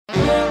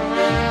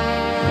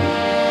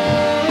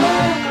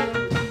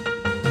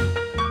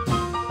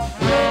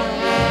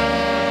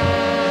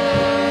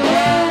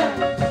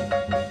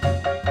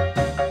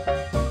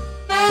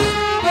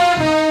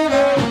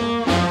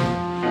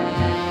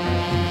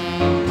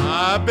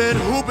I've been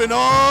hooping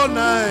all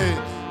night,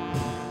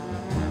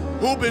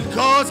 hooping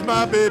 'cause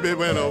my baby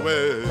went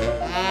away.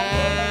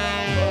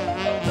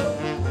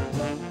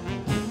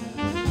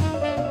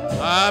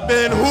 I've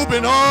been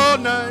hooping all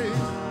night,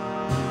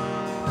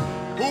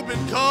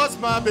 hooping 'cause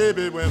my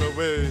baby went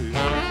away.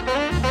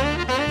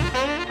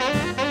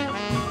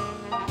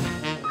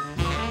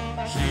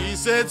 She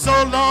said, so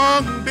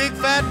long, big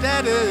fat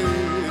daddy,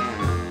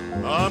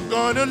 I'm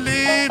gonna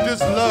leave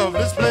this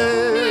loveless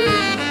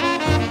place.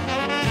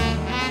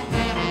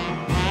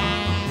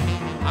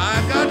 I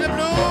got the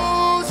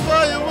blues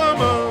for you,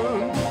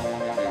 woman,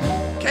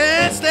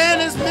 can't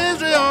stand this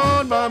misery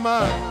on my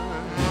mind.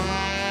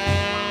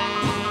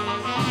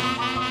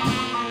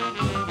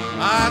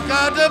 I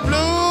got the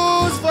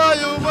blues for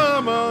you,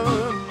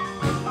 woman,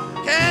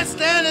 can't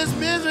stand this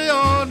misery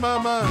on my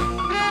mind.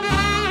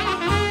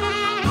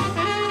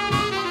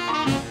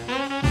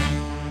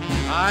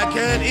 I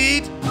can't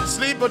eat,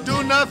 sleep, or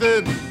do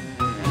nothing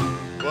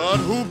but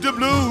hoop the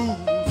blues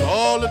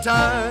all the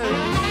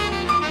time.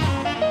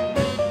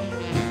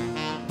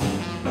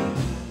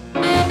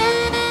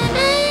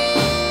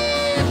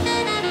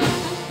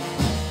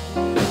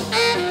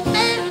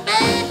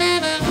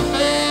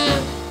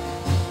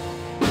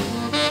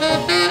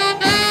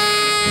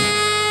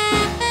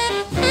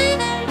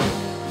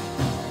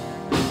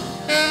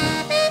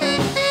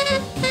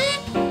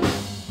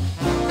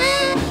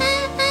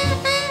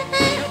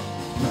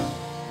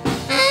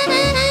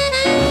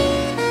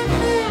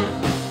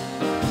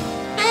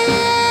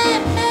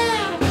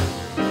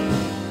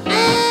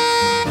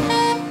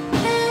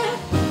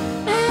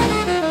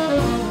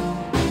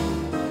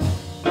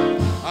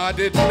 I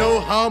didn't know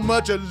how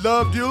much I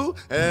loved you,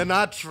 and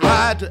I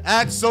tried to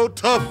act so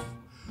tough.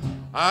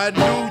 I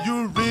knew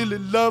you really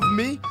loved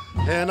me,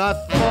 and I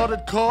thought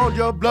I'd call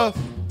your bluff.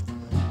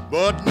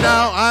 But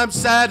now I'm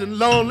sad and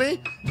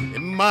lonely,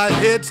 and my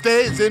head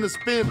stays in a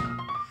spin.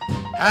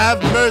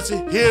 Have mercy,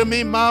 hear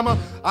me, mama,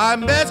 I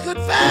must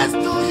confess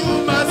to you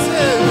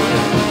myself.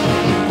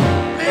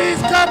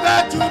 Please come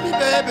back to me,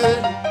 baby.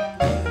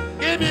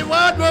 Give me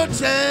one more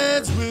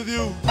chance with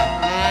you.